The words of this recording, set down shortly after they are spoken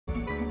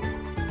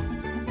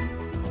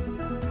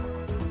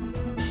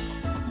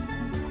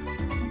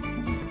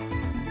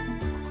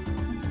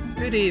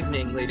Good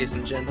evening, ladies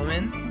and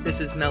gentlemen. This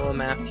is Mellow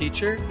Math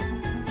Teacher,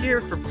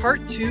 here for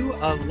part 2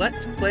 of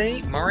Let's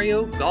Play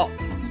Mario Golf.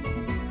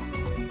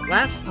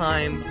 Last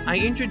time, I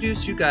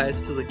introduced you guys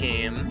to the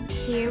game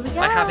Here we go.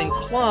 by having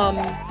Plum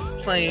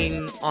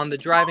playing on the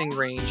driving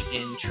range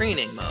in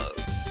training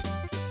mode.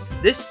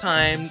 This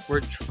time, we're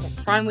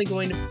finally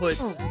going to put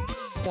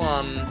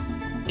Plum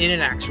in an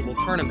actual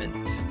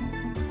tournament.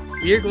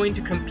 We are going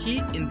to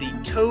compete in the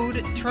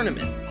Toad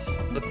Tournament,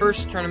 the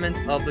first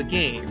tournament of the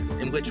game,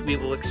 in which we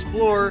will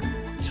explore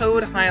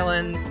Toad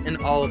Highlands in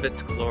all of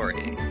its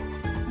glory.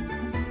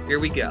 Here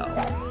we go.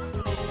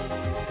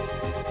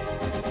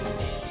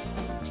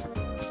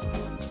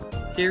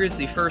 Here is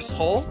the first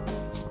hole.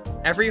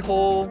 Every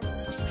hole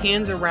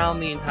pans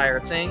around the entire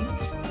thing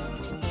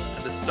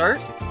at the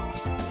start,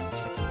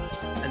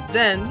 and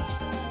then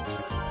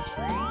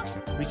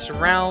we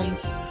surround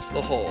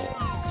the hole.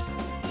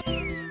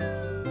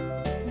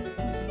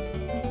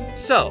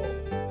 So,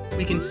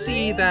 we can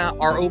see that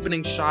our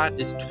opening shot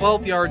is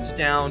 12 yards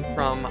down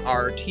from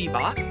our tee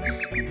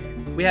box.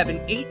 We have an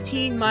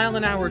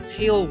 18-mile-an-hour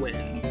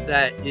tailwind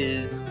that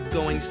is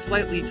going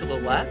slightly to the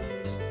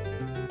left.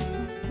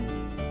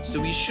 So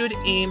we should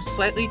aim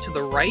slightly to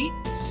the right.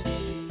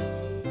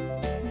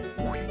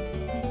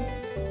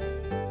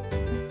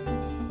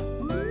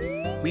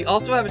 We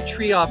also have a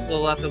tree off to the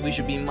left that we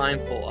should be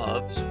mindful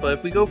of, but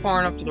if we go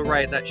far enough to the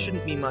right, that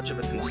shouldn't be much of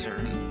a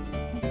concern.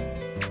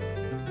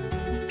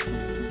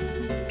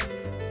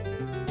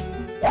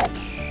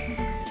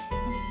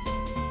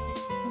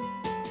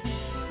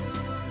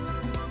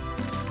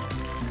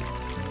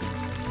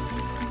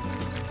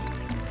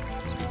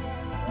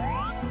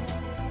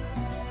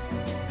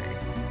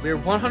 We're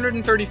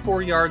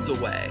 134 yards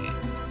away.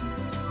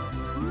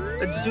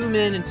 Let's zoom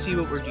in and see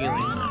what we're dealing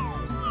with.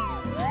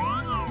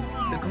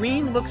 The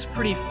green looks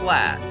pretty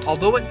flat,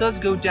 although it does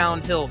go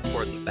downhill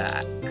toward the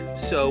back,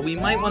 so we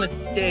might want to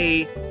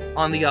stay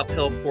on the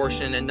uphill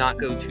portion and not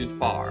go too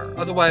far.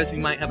 Otherwise, we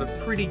might have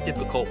a pretty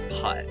difficult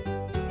putt.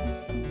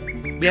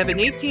 We have an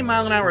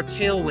 18-mile-an-hour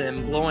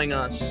tailwind blowing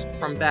us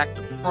from back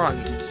to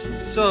front,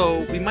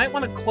 so we might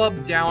want to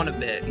club down a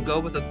bit and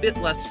go with a bit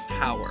less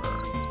power.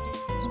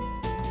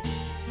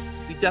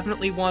 We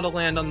definitely want to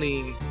land on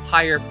the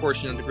higher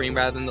portion of the green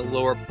rather than the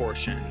lower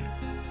portion,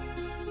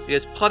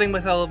 because putting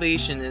with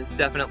elevation is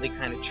definitely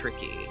kind of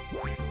tricky.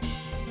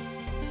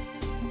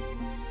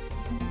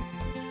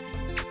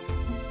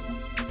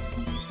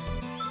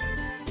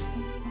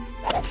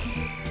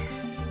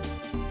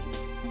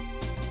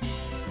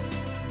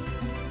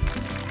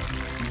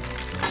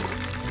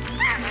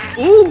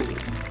 Ooh!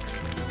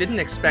 Didn't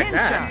expect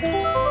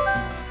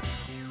that.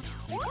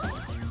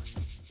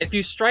 If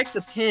you strike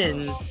the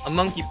pin, a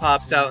monkey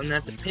pops out and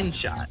that's a pin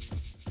shot,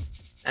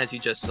 as you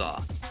just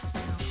saw.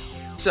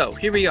 So,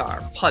 here we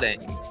are,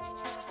 putting.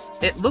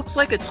 It looks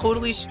like a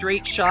totally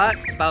straight shot,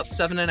 about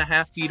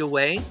 7.5 feet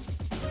away.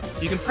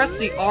 You can press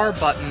the R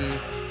button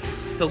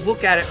to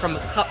look at it from the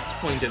cup's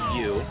point of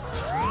view,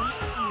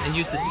 and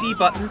use the C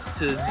buttons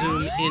to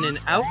zoom in and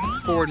out,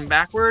 forward and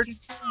backward,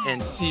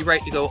 and C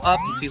right to go up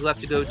and C left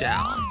to go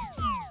down.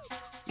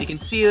 You can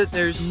see that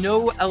there's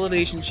no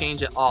elevation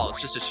change at all,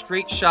 it's just a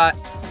straight shot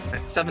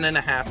at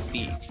 7.5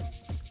 feet.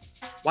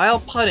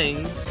 While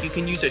putting, you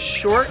can use a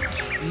short,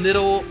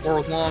 middle,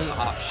 or long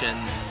option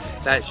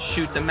that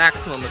shoots a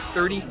maximum of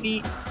 30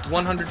 feet,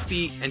 100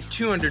 feet, and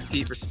 200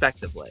 feet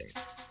respectively.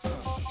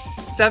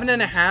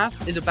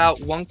 7.5 is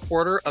about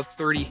 1/4 of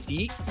 30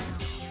 feet.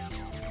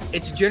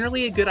 It's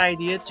generally a good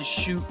idea to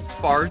shoot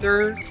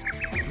farther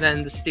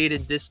than the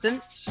stated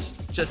distance,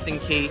 just in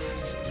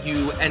case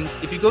and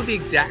if you go the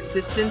exact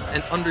distance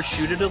and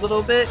undershoot it a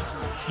little bit,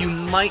 you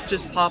might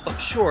just pop up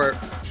short,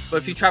 but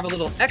if you travel a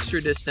little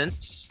extra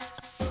distance,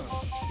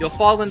 you'll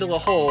fall into the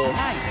hole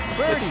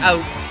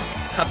without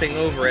cupping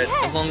over it,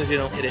 as long as you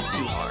don't hit it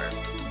too hard.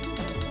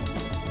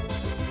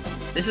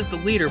 This is the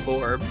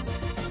leaderboard.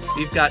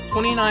 We've got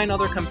 29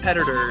 other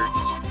competitors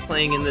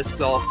playing in this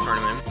golf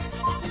tournament.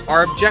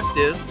 Our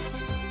objective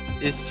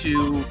is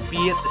to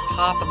be at the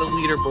top of the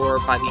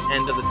leaderboard by the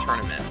end of the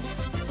tournament.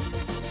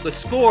 The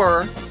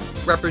score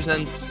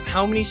represents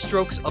how many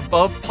strokes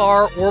above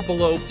par or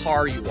below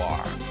par you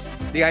are.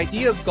 The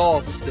idea of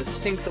golf is to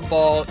sink the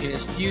ball in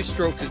as few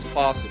strokes as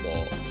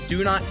possible.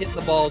 Do not hit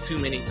the ball too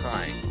many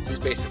times, is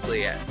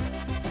basically it.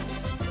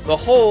 The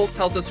hole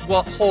tells us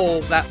what hole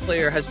that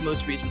player has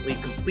most recently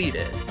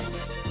completed.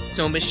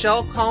 So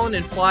Michelle, Colin,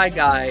 and Fly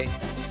Guy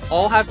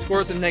all have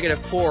scores of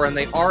 -4 and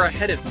they are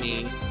ahead of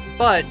me,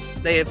 but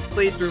they have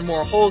played through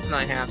more holes than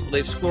I have, so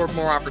they've scored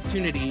more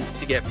opportunities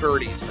to get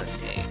birdies than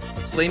me.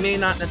 So they may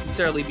not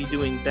necessarily be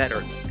doing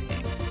better than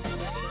me.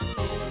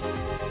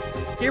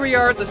 Here we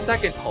are at the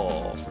second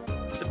hole.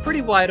 It's a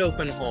pretty wide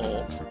open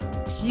hole.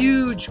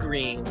 Huge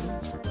green,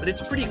 but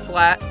it's pretty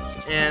flat,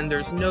 and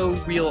there's no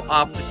real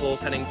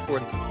obstacles heading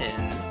toward the pin.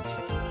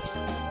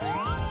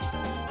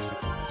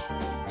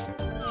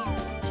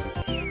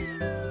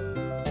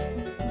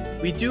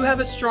 We do have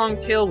a strong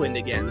tailwind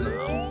again,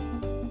 though.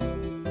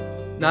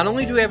 Not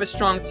only do we have a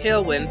strong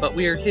tailwind, but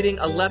we are hitting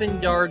 11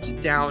 yards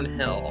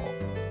downhill.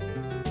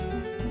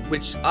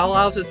 which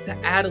allows us to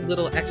add a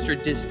little extra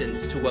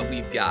distance to what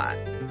we've got.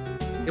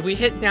 If we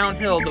hit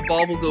downhill, the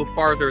ball will go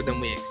farther than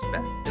we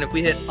expect. And if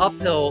we hit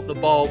uphill, the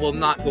ball will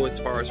not go as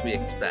far as we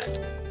expect.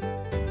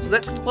 So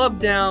let's club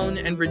down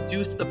and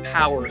reduce the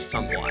power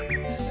somewhat.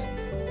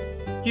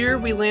 Here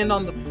we land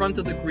on the front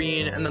of the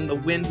green, and then the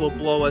wind will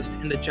blow us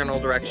in the general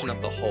direction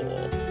of the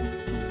hole.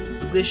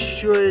 So this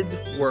should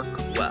work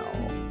well.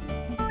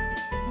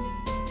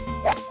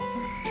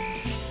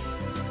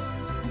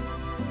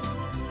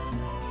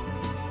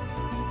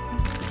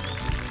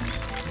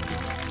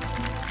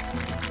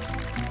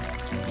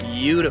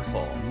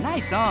 Beautiful.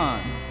 Nice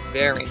on.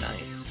 Very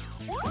nice.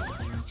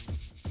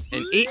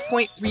 An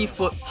 8.3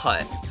 foot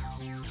putt.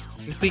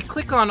 If we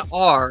click on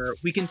R,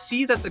 we can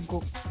see that the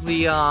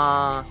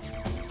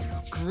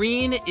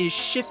green is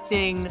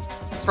shifting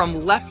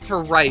from left to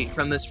right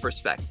from this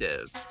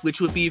perspective, which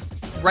would be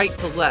right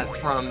to left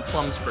from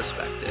Plum's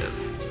perspective.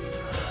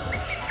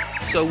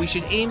 So we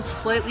should aim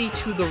slightly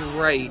to the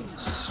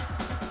right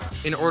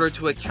in order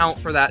to account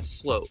for that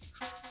slope.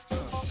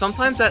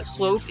 Sometimes that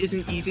slope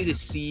isn't easy to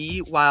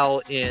see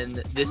while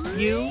in this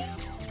view,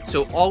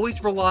 so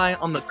always rely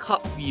on the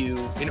cup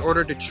view in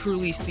order to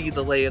truly see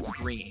the lay of the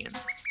green.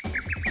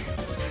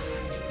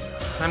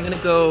 I'm gonna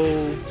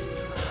go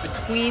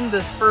between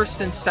the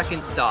first and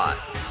second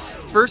dots.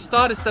 First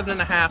dot is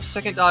 7.5,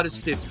 second dot is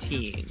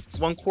 15.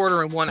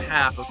 1/4 and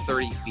 1/2 of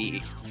 30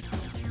 feet.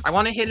 I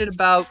want to hit it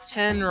about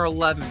 10 or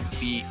 11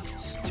 feet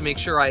to make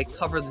sure I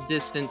cover the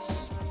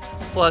distance,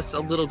 plus a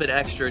little bit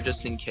extra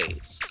just in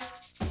case.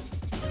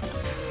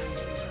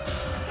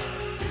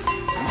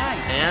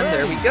 And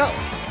there we go.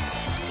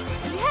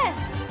 Yes.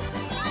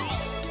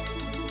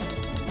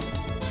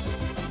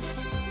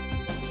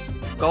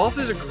 Golf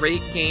is a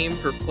great game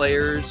for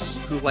players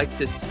who like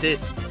to sit,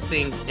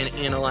 think, and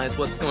analyze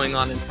what's going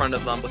on in front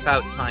of them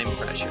without time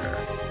pressure.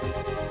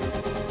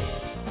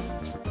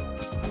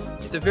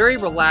 It's a very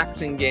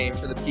relaxing game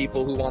for the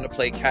people who want to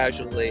play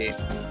casually,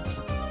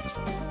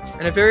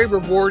 and a very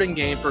rewarding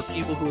game for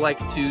people who like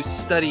to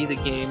study the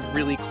game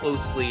really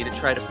closely to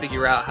try to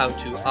figure out how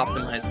to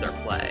optimize their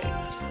play.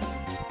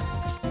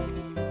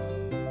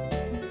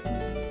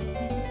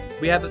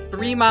 We have a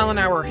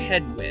 3-mile-an-hour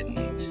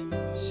headwind,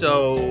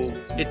 so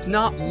it's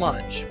not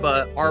much,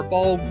 but our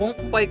ball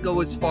won't quite go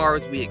as far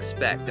as we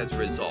expect as a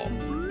result.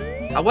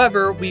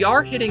 However, we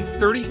are hitting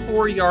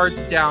 34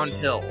 yards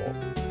downhill,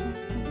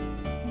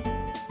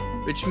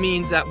 which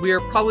means that we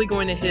are probably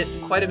going to hit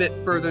quite a bit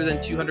further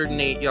than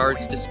 208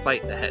 yards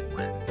despite the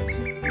headwind.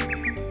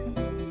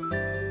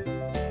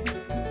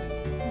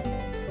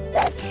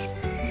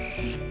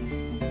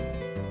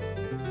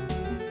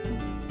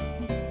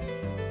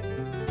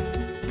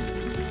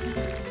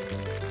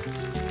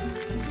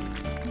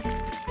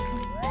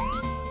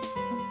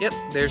 Yep,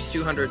 there's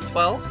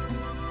 212.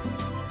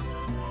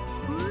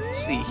 Let's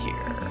see here.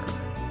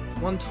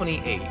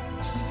 128.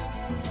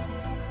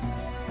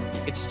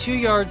 It's 2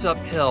 yards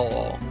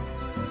uphill.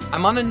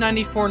 I'm on a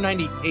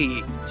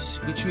 94-98,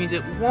 which means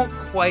it won't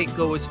quite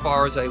go as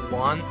far as I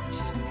want.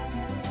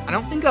 I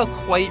don't think I'll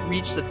quite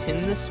reach the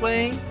pin this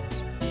way.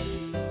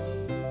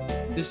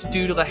 This is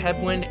due to the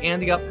headwind and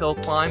the uphill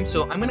climb,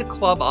 so I'm going to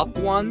club up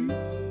one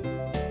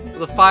to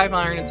the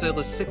 5-iron instead of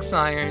the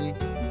 6-iron,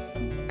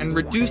 and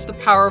reduce the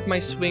power of my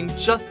swing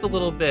just a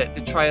little bit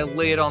to try to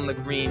lay it on the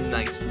green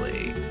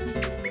nicely.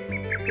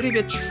 Gonna be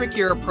a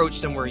trickier approach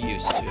than we're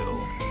used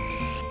to.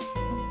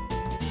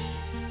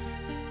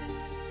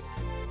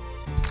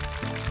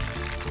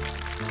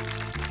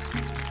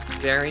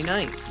 Very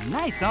nice.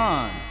 Nice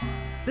on!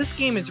 This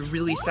game is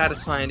really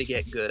satisfying to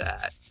get good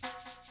at.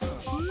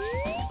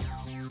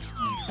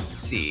 Let's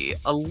see,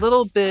 a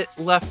little bit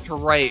left to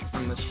right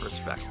from this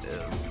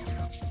perspective.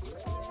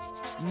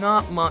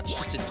 Not much,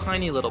 just a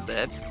tiny little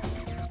bit.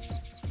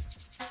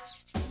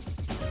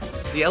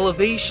 The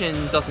elevation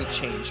doesn't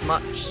change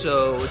much,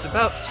 so it's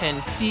about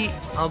 10 feet.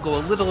 I'll go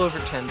a little over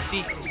 10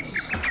 feet.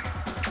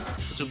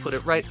 Which will put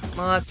it right,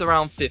 well, that's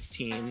around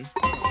 15.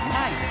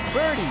 Nice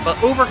birdie. But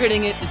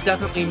overhitting it is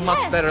definitely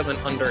much better than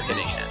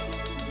underhitting it.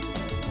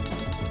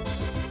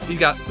 We've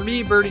got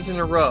 3 birdies in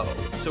a row,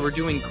 so we're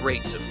doing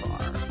great so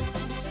far.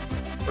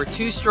 We're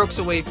 2 strokes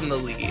away from the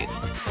lead.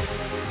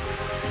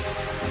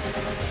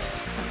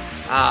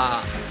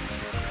 Ah,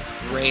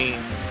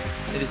 rain.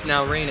 It is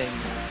now raining.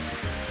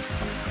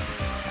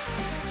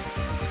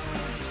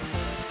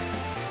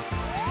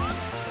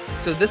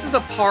 So this is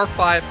a par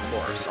 5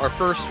 course, our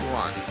first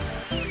one.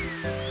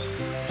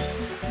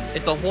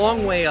 It's a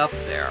long way up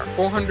there,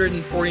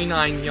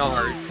 449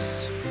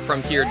 yards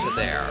from here to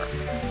there.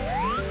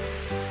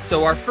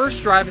 So our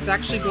first drive is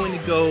actually going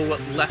to go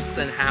less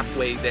than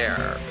halfway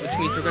there, which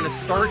means we're going to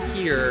start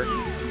here,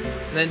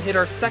 and then hit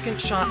our second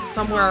shot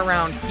somewhere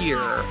around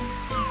here,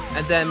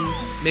 and then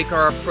make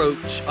our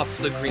approach up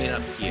to the green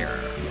up here.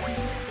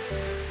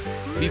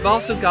 We've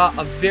also got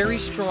a very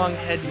strong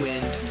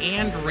headwind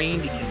and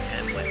rain to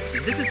contend with,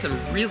 so this is some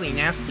really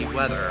nasty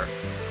weather.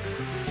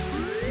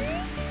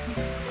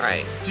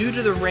 Alright, due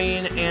to the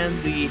rain and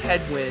the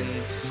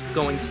headwinds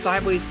going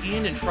sideways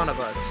and in front of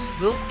us,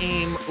 we'll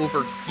aim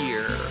over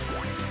here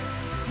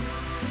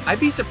I'd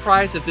be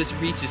surprised if this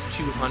reaches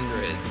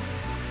 200.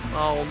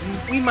 Well,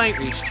 we might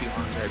reach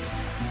 200.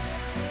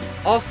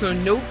 Also,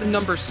 note the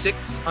number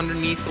 6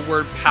 underneath the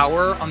word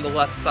power on the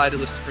left side of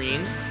the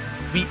screen.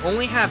 We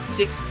only have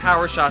 6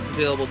 power shots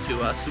available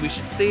to us, so we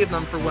should save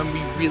them for when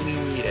we really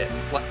need it,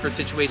 for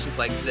situations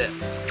like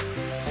this.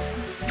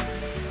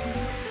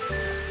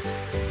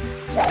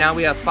 Now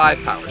we have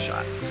 5 power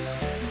shots.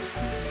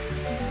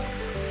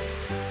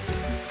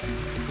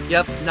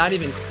 Yep, not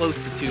even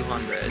close to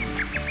 200.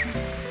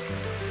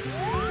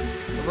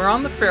 We're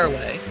on the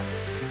fairway.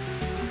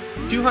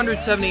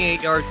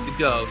 278 yards to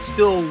go,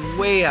 still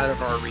way out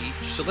of our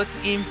reach, so let's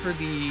aim for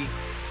the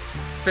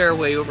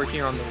fairway over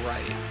here on the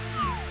right.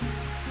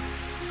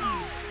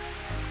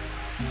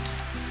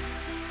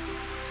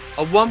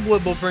 A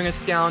 1-wood will bring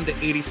us down to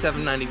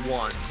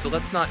 87.91, so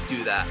let's not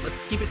do that.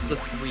 Let's keep it to the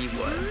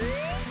 3-wood.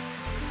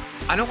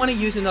 I don't want to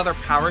use another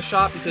power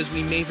shot because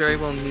we may very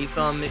well need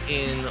them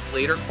in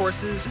later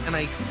courses, and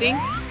I think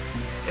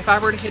if I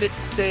were to hit it,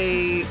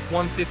 say,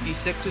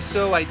 156 or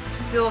so, I'd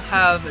still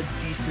have a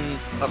decent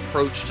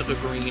approach to the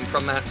green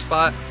from that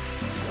spot.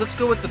 So let's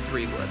go with the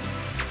 3-wood.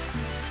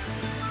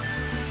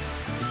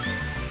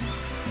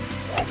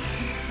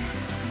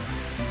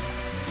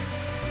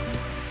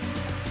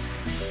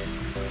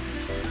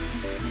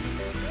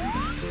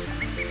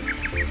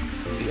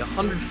 Let's see,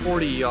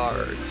 140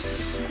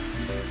 yards.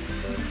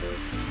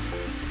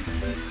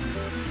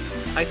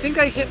 I think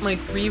I hit my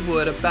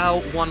 3-wood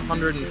about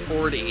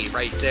 140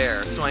 right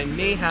there, so I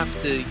may have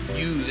to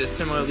use a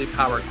similarly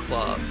powered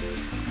club.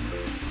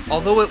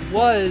 Although it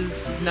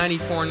was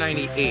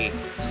 94.98.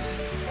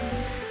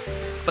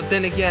 But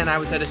then again, I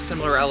was at a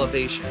similar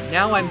elevation.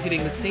 Now I'm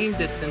hitting the same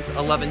distance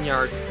 11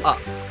 yards up.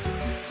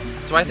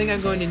 So I think I'm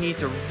going to need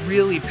to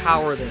really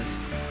power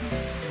this,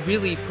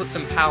 really put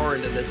some power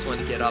into this one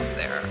to get up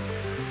there.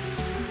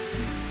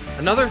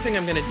 Another thing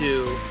I'm going to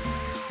do,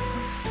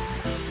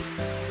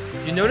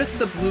 you notice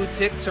the blue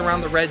ticks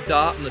around the red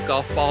dot and the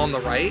golf ball on the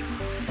right?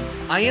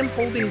 I am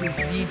holding the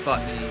Z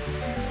button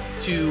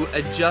to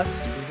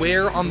adjust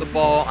where on the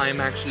ball I'm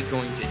actually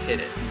going to hit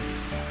it.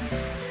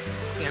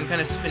 See, I'm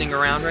kind of spinning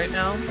around right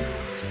now.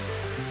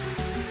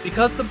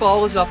 Because the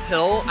ball is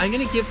uphill, I'm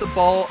going to give the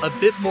ball a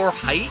bit more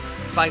height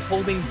by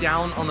holding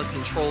down on the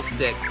control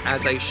stick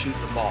as I shoot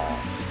the ball.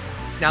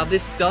 Now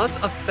this does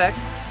affect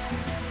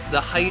the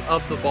height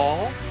of the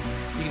ball.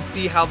 You can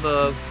see how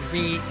the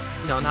green,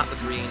 no, not the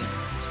green,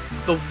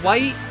 the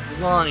white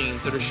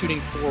lines that are shooting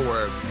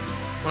forward,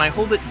 when I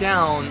hold it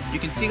down, you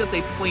can see that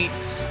they point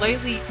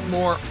slightly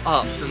more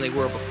up than they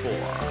were before.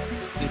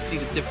 You can see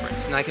the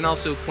difference. And I can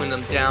also point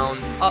them down,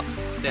 up,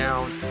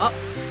 up.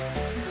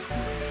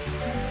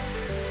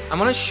 I'm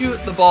going to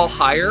shoot the ball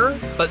higher,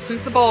 but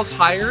since the ball is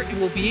higher, it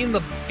will be in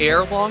the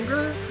air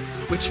longer,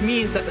 which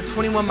means that the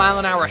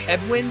 21-mile-an-hour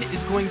headwind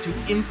is going to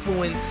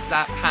influence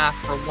that path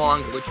for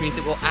longer, which means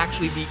it will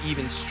actually be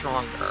even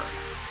stronger.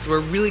 So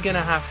we're really going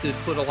to have to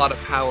put a lot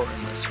of power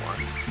in this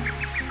one.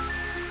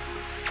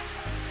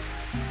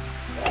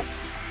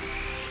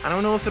 I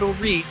don't know if it'll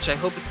reach. I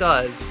hope it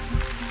does.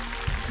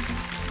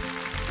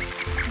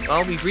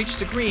 Well, we've reached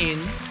the green.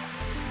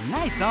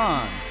 Nice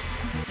on.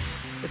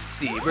 Let's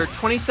see. We're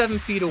 27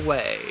 feet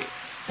away.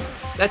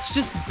 That's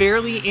just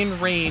barely in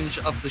range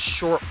of the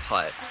short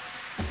putt.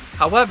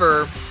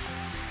 However,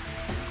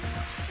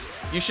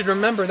 you should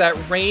remember that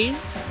rain,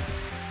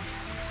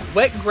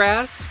 wet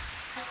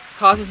grass,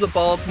 causes the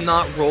ball to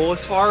not roll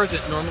as far as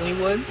it normally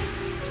would.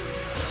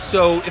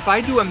 So if I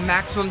do a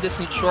maximum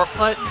distance short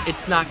putt,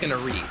 it's not going to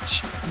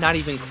reach. Not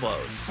even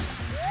close.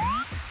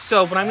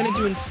 So what I'm going to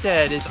do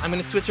instead is I'm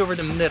going to switch over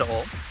to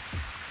middle.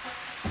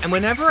 And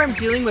whenever I'm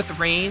dealing with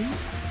rain,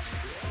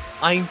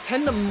 I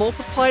tend to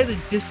multiply the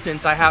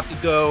distance I have to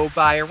go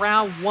by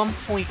around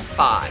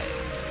 1.5.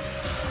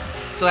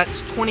 So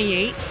that's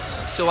 28.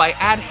 So I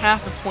add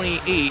half of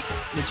 28,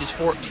 which is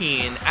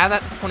 14. Add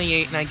that to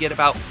 28 and I get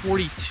about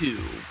 42.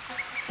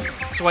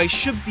 So I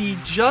should be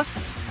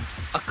just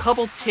a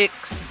couple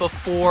ticks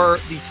before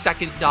the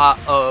second dot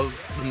of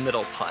the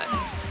middle putt.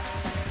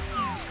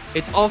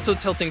 It's also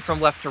tilting from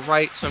left to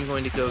right, so I'm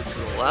going to go to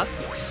the left.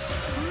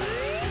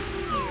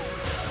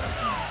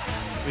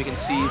 We can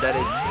see that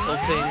it's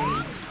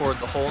tilting toward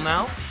the hole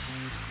now.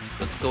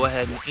 Let's go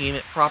ahead and aim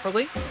it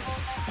properly.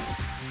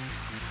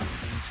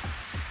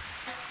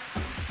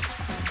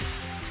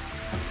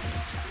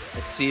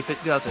 Let's see if it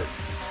does it.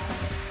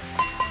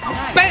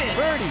 Nice Bam!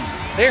 birdie.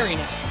 Very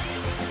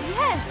nice.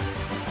 Yes.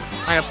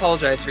 I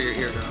apologize for your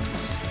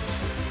eardrums.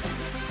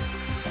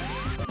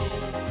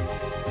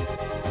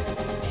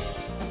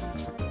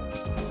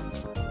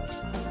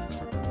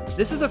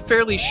 This is a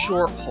fairly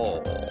short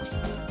hole.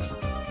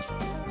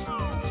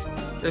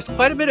 There's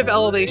quite a bit of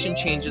elevation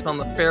changes on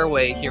the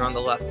fairway here on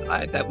the left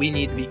side that we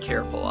need to be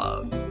careful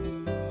of.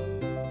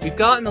 We've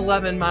got an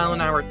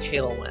 11-mile-an-hour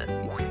tailwind.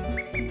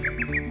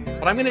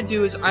 What I'm going to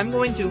do is I'm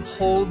going to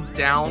hold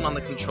down on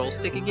the control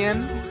stick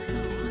again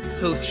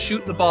to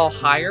shoot the ball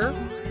higher,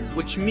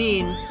 which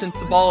means since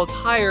the ball is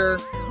higher,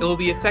 it will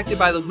be affected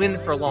by the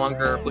wind for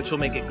longer, which will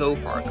make it go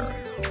farther.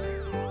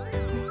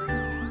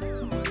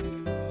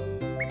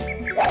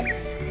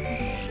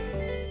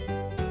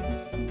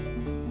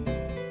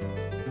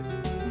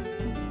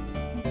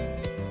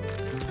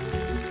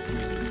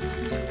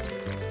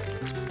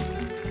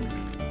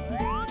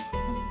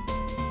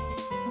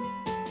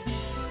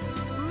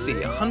 let's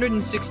see,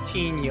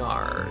 116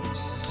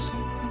 yards.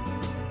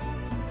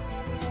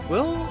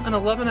 Will an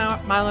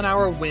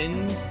 11-mile-an-hour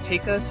wind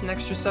take us an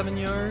extra 7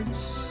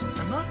 yards?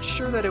 I'm not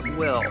sure that it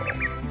will.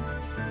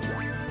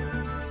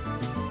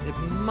 It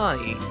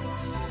might.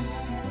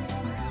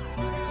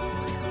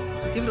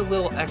 Give it a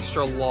little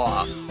extra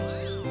loft.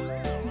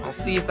 I'll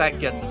see if that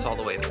gets us all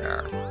the way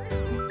there.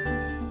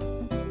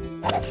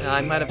 I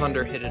might have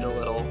underhit it a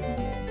little.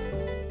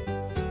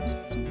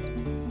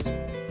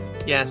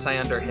 Yes, I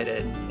underhit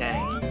it.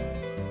 Dang.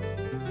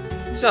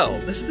 So,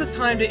 this is the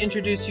time to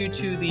introduce you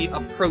to the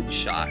approach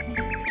shot.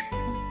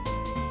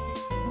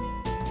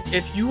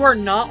 If you are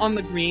not on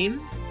the green,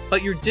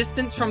 but your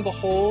distance from the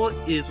hole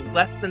is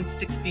less than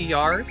 60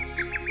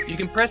 yards, you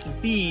can press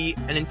B,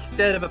 and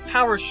instead of a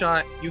power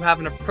shot, you have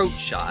an approach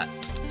shot.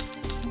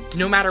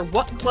 No matter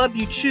what club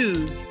you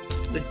choose,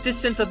 the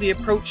distance of the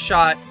approach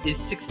shot is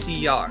 60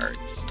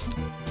 yards.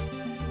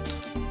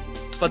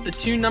 But the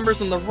two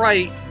numbers on the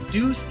right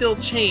do still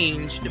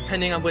change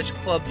depending on which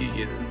club you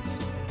use.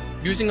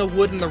 Using a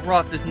wood in the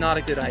rough is not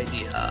a good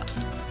idea.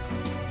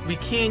 We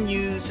can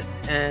use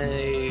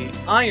an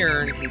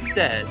iron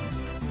instead.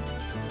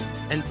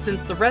 And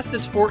since the rest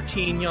is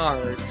 14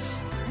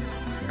 yards,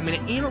 I'm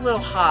going to aim a little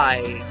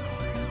high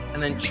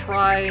and then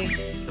try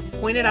to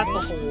point it at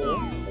the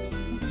hole.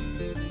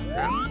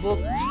 That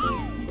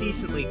looks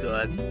decently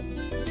good.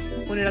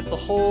 Point it at the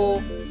hole,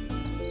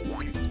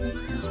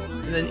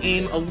 and then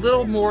aim a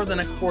little more than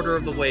a quarter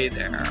of the way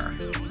there.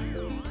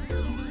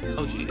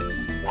 Oh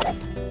jeez.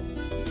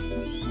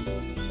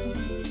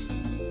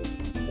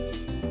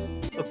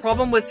 The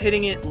problem with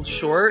hitting it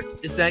short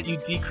is that you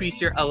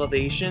decrease your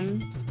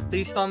elevation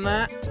based on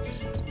that.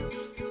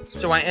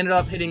 So I ended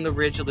up hitting the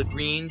ridge of the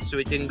green, so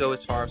it didn't go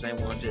as far as I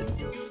wanted.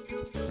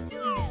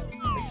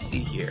 Let's see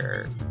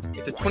here.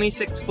 It's a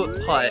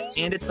 26-foot putt,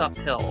 and it's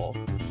uphill.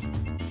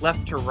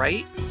 Left to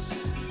right.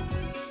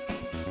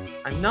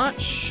 I'm not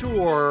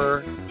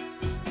sure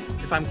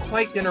if I'm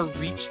quite gonna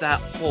reach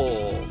that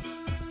hole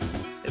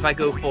if I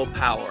go full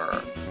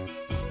power.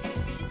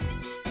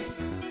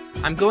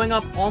 I'm going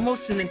up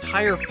almost an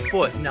entire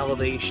foot in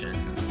elevation.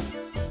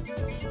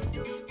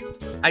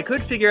 I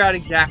could figure out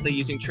exactly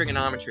using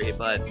trigonometry,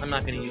 but I'm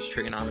not going to use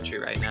trigonometry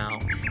right now.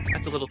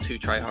 That's a little too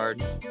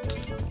try-hard.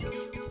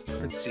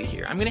 Let's see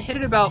here. I'm going to hit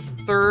it about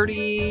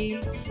 30,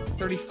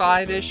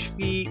 35-ish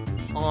feet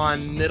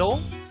on middle,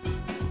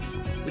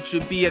 which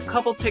would be a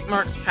couple tick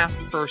marks past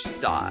the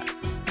first dot.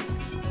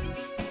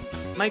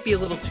 Might be a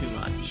little too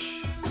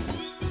much.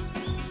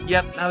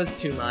 Yep, that was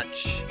too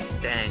much.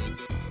 Dang.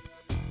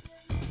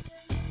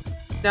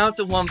 Now it's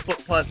a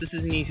 1-foot putt. This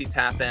is an easy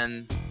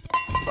tap-in.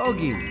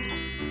 Bogey.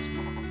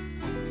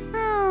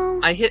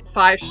 I hit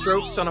 5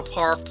 strokes on a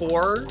par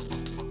 4,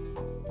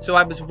 so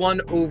I was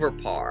 1 over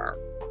par.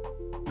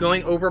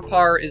 Going over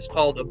par is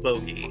called a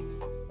bogey.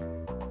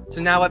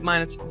 So now at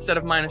instead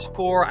of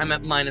 -4, I'm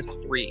at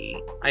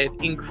 -3. I have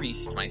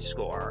increased my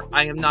score.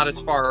 I am not as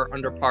far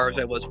under par as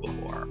I was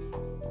before.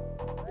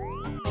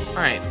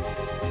 Alright,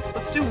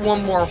 let's do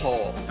one more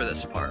hole for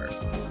this part.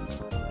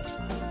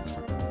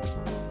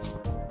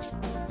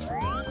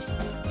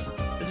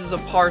 This is a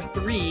par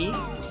 3,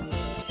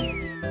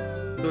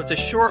 so it's a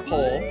short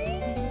hole.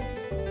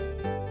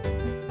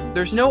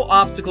 There's no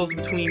obstacles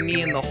between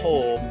me and the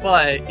hole,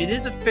 but it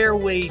is a fair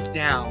way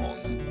down.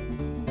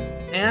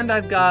 And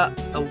I've got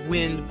a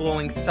wind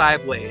blowing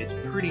sideways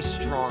pretty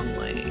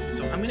strongly.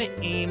 So I'm going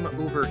to aim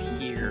over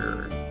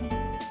here.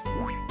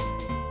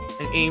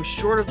 And aim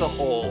short of the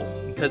hole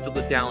because of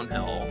the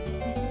downhill.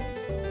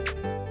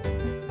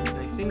 And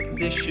I think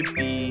this should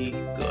be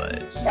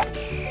good.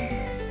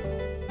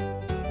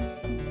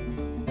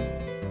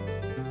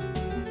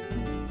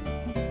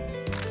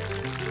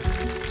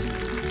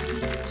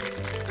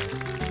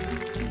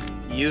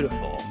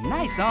 Beautiful.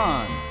 Nice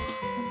on.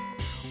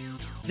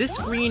 This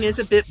green is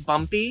a bit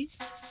bumpy,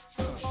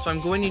 so I'm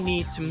going to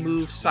need to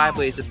move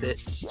sideways a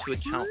bit to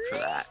account for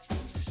that.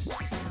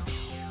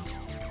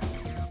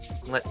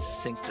 Let's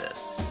sink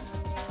this.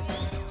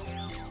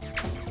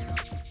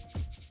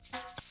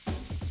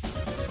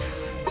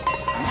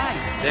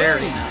 Nice.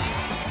 Very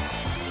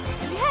nice.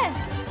 Yes.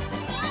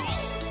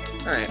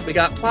 Alright, we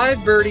got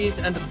 5 birdies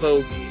and a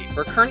bogey.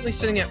 We're currently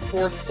sitting at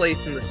 4th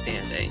place in the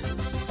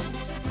standings.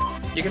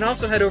 You can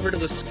also head over to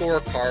the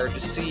scorecard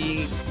to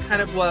see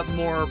kind of what a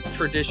more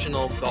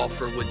traditional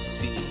golfer would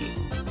see.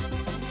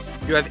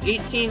 You have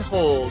 18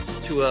 holes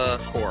to a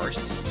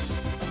course.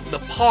 The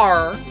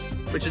par,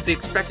 which is the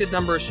expected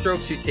number of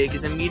strokes you take,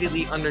 is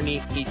immediately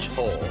underneath each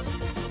hole.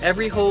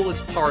 Every hole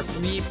is par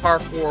 3, par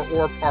 4,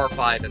 or par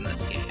 5 in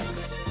this game.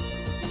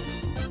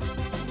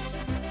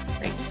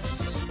 Great.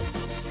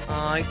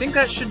 I think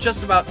that should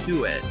just about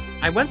do it.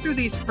 I went through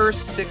these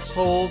first 6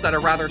 holes at a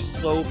rather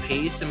slow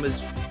pace and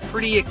was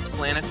pretty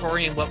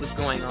explanatory in what was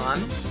going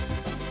on,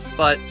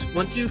 but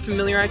once you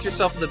familiarize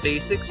yourself with the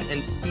basics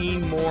and see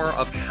more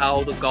of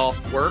how the golf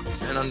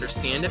works and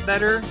understand it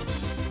better,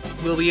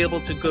 we'll be able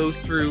to go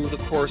through the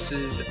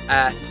courses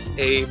at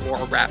a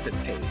more rapid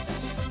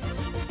pace.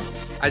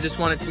 I just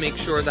wanted to make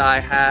sure that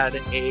I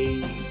had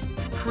a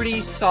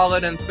pretty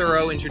solid and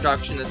thorough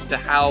introduction as to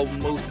how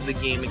most of the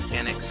game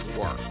mechanics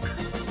work.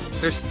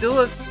 There's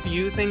still a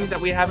few things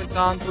that we haven't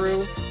gone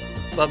through,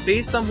 but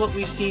based on what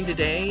we've seen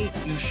today,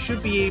 you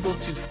should be able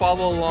to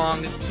follow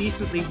along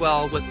decently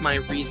well with my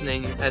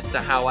reasoning as to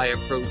how I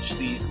approach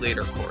these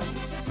later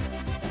courses.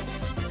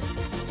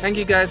 Thank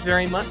you guys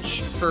very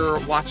much for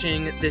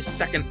watching this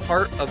second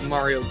part of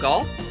Mario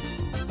Golf.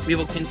 We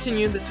will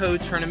continue the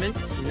Toad Tournament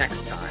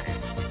next time.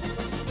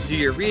 Do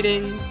your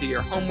reading, do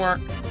your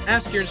homework,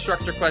 ask your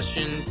instructor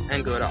questions,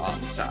 and go to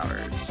office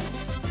hours.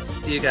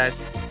 See you guys.